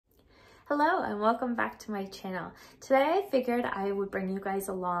Hello and welcome back to my channel. Today I figured I would bring you guys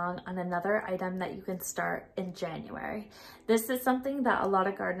along on another item that you can start in January. This is something that a lot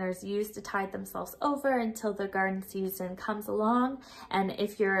of gardeners use to tide themselves over until the garden season comes along. And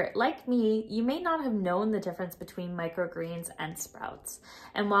if you're like me, you may not have known the difference between microgreens and sprouts.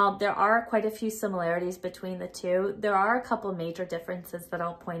 And while there are quite a few similarities between the two, there are a couple major differences that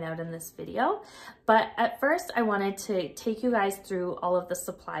I'll point out in this video. But at first I wanted to take you guys through all of the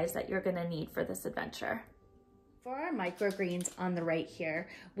supplies that you're going to need for this adventure. For our microgreens on the right here,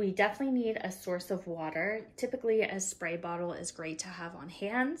 we definitely need a source of water. Typically a spray bottle is great to have on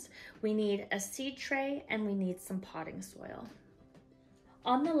hand. We need a seed tray and we need some potting soil.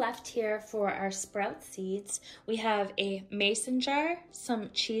 On the left here for our sprout seeds, we have a mason jar,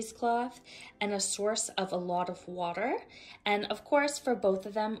 some cheesecloth, and a source of a lot of water. And of course, for both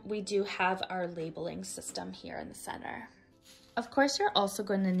of them, we do have our labeling system here in the center. Of course, you're also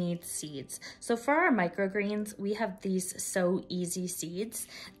going to need seeds. So for our microgreens, we have these So Easy seeds.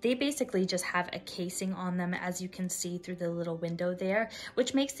 They basically just have a casing on them, as you can see through the little window there,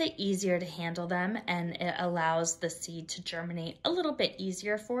 which makes it easier to handle them and it allows the seed to germinate a little bit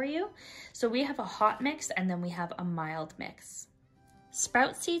easier for you. So we have a hot mix and then we have a mild mix.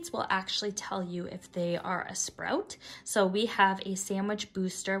 Sprout seeds will actually tell you if they are a sprout. So we have a sandwich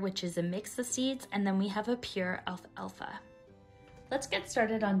booster, which is a mix of seeds, and then we have a pure alfalfa. Let's get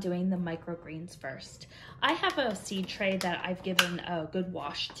started on doing the microgreens first. I have a seed tray that I've given a good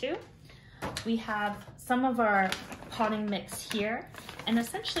wash to. We have some of our potting mix here. And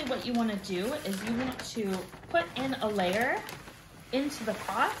essentially what you want to do is you want to put in a layer into the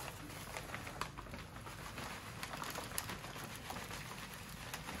pot.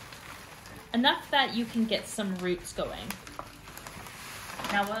 Enough that you can get some roots going.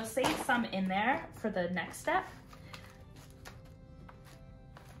 Now we'll save some in there for the next step.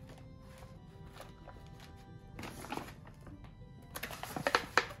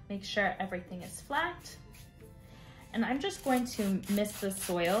 Make sure everything is flat. And I'm just going to mist the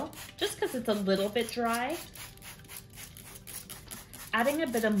soil just because it's a little bit dry. Adding a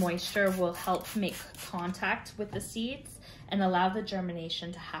bit of moisture will help make contact with the seeds and allow the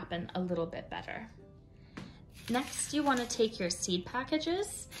germination to happen a little bit better. Next, you want to take your seed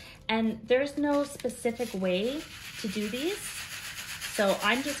packages, and there's no specific way to do these. So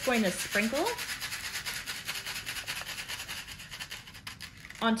I'm just going to sprinkle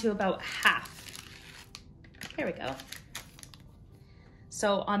onto about half. There we go.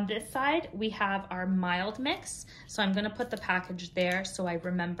 So on this side, we have our mild mix. So I'm gonna put the package there so I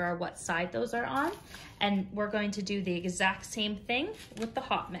remember what side those are on. And we're going to do the exact same thing with the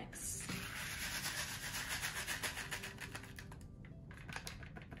hot mix.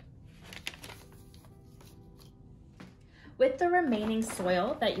 With the remaining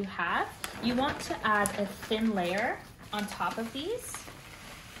soil that you have, you want to add a thin layer on top of these.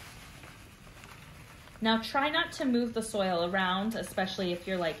 Now try not to move the soil around, especially if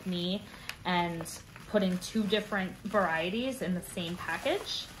you're like me and putting two different varieties in the same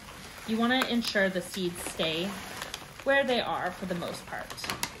package. You want to ensure the seeds stay where they are for the most part.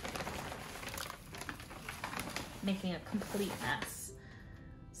 Making a complete mess.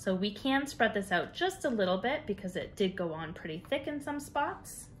 So we can spread this out just a little bit because it did go on pretty thick in some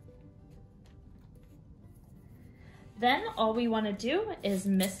spots. Then all we want to do is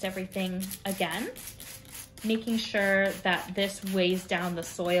mist everything again, making sure that this weighs down the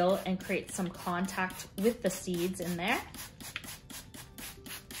soil and creates some contact with the seeds in there.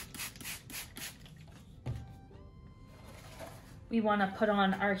 We want to put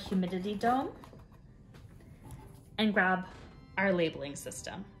on our humidity dome and grab our labeling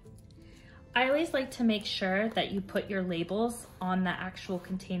system. I always like to make sure that you put your labels on the actual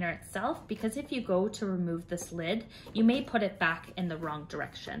container itself, because if you go to remove this lid, you may put it back in the wrong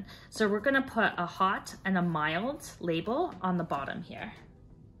direction. So we're gonna put a hot and a mild label on the bottom here.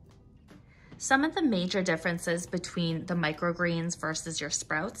 Some of the major differences between the microgreens versus your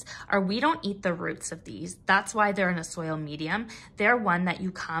sprouts are we don't eat the roots of these. That's why they're in a soil medium. They're one that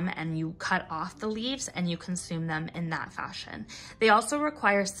you come and you cut off the leaves and you consume them in that fashion. They also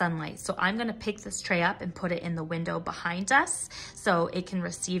require sunlight. So I'm gonna pick this tray up and put it in the window behind us so it can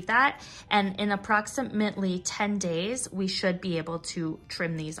receive that. And in approximately 10 days, we should be able to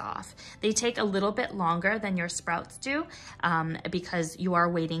trim these off. They take a little bit longer than your sprouts do because you are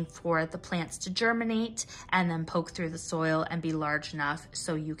waiting for the plants to germinate and then poke through the soil and be large enough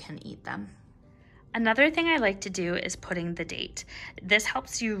so you can eat them. Another thing I like to do is putting the date. This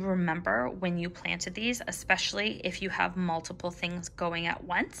helps you remember when you planted these, especially if you have multiple things going at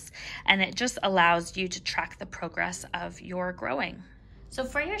once, and it just allows you to track the progress of your growing. So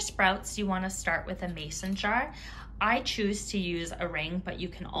for your sprouts, you want to start with a mason jar. I choose to use a ring, but you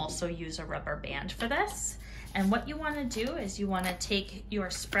can also use a rubber band for this. And what you want to do is you want to take your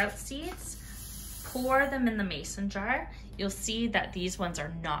sprout seeds, pour them in the mason jar. You'll see that these ones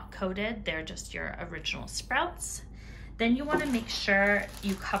are not coated. They're just your original sprouts. Then you want to make sure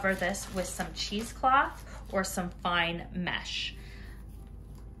you cover this with some cheesecloth or some fine mesh.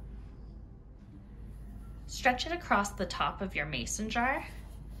 Stretch it across the top of your mason jar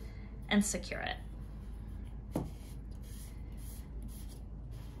and secure it.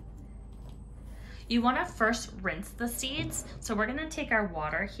 You want to first rinse the seeds. So we're going to take our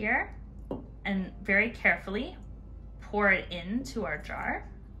water here and very carefully pour it into our jar.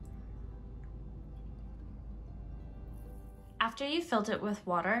 After you filled it with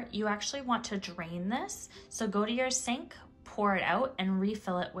water, you actually want to drain this. So go to your sink, pour it out, and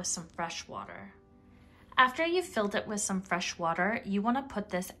refill it with some fresh water. After you've filled it with some fresh water, you want to put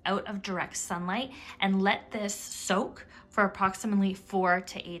this out of direct sunlight and let this soak for approximately 4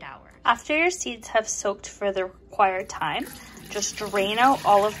 to 8 hours. After your seeds have soaked for the required time, just drain out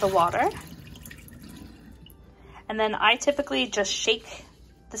all of the water. And then I typically just shake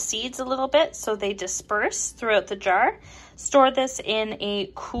the seeds a little bit so they disperse throughout the jar. Store this in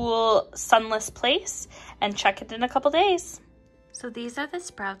a cool, sunless place and check it in a couple days. So these are the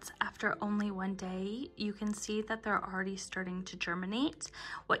sprouts after only 1 day. You can see that they're already starting to germinate.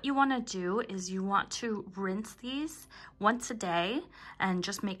 What you want to do is you want to rinse these once a day and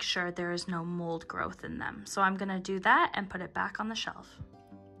just make sure there is no mold growth in them. So I'm going to do that and put it back on the shelf.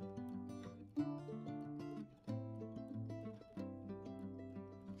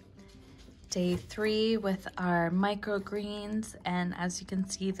 Day 3 with our microgreens, and as you can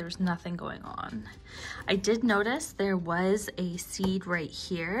see, there's nothing going on. I did notice there was a seed right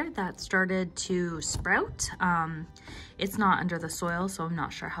here that started to sprout. It's not under the soil, so I'm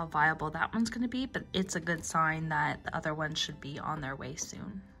not sure how viable that one's going to be, but it's a good sign that the other ones should be on their way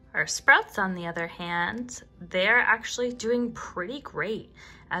soon. Our sprouts, on the other hand, they're actually doing pretty great.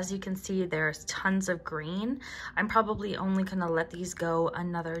 As you can see, there's tons of green. I'm probably only gonna let these go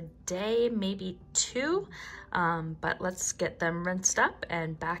another day, maybe 2, but let's get them rinsed up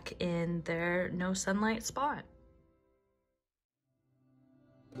and back in their no sunlight spot.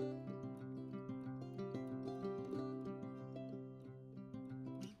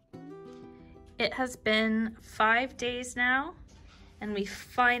 It has been 5 days now, and we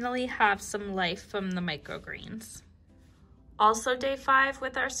finally have some life from the microgreens. Also day 5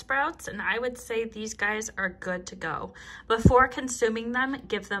 with our sprouts, and I would say these guys are good to go. Before consuming them,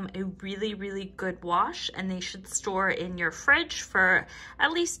 give them a really good wash, and they should store in your fridge for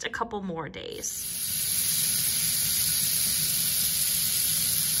at least a couple more days.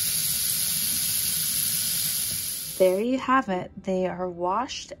 There you have it. They are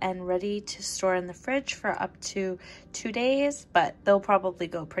washed and ready to store in the fridge for up to 2 days, but they'll probably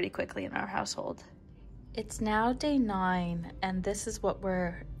go pretty quickly in our household. It's now day 9, and this is what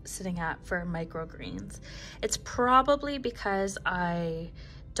we're sitting at for microgreens. It's probably because I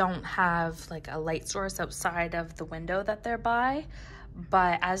don't have like a light source outside of the window that they're by,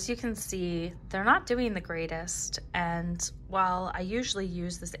 but as you can see, they're not doing the greatest. And while I usually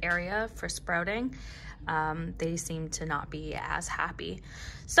use this area for sprouting, they seem to not be as happy.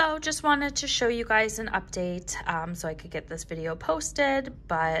 So just wanted to show you guys an update so I could get this video posted,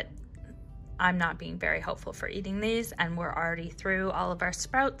 but I'm not being very hopeful for eating these, and we're already through all of our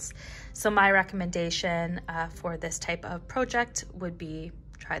sprouts. So my recommendation for this type of project would be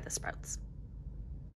try the sprouts.